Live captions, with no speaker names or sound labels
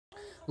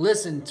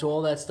listen to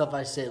all that stuff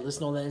I say.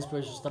 Listen to all that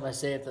inspirational stuff I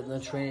say. If I've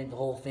done training, the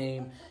whole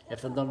fame,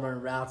 if I've done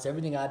running routes,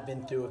 everything I've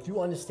been through. If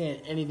you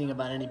understand anything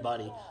about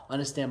anybody,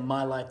 understand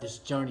my life, this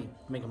journey,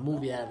 make a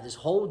movie out of it. This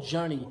whole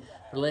journey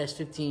for the last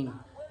 15,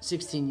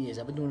 16 years.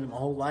 I've been doing it my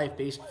whole life,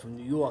 basically from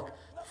New York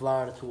to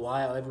Florida to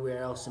Ohio,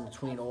 everywhere else in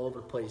between, all over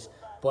the place.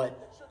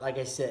 But like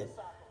I said,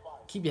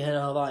 keep your head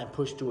held high and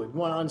push through it. You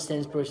want to understand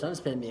inspiration,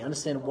 understand me,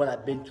 understand what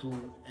I've been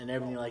through and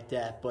everything like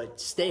that. But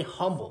stay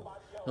humble,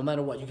 no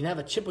matter what. You can have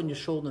a chip on your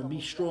shoulder and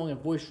be strong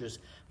and boisterous,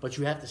 but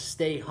you have to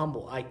stay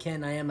humble. I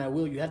can, I am, I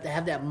will. You have to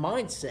have that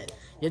mindset.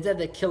 You have to have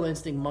that killer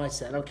instinct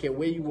mindset. I don't care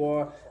where you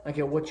are. I don't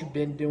care what you've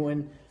been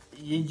doing.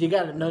 You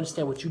got to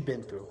understand what you've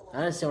been through. I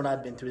understand what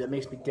I've been through. That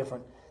makes me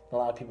different than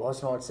a lot of people.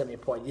 That's how it set me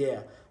apart.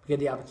 Yeah, we get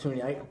the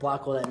opportunity. I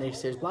block all that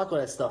naysayers. Block all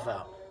that stuff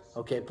out.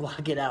 Okay,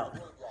 block it out.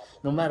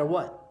 No matter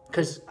what.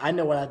 Because I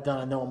know what I've done.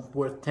 I know I'm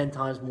worth 10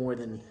 times more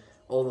than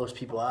all those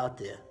people out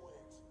there.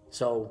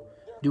 So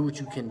do what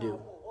you can do,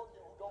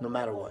 no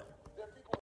matter what.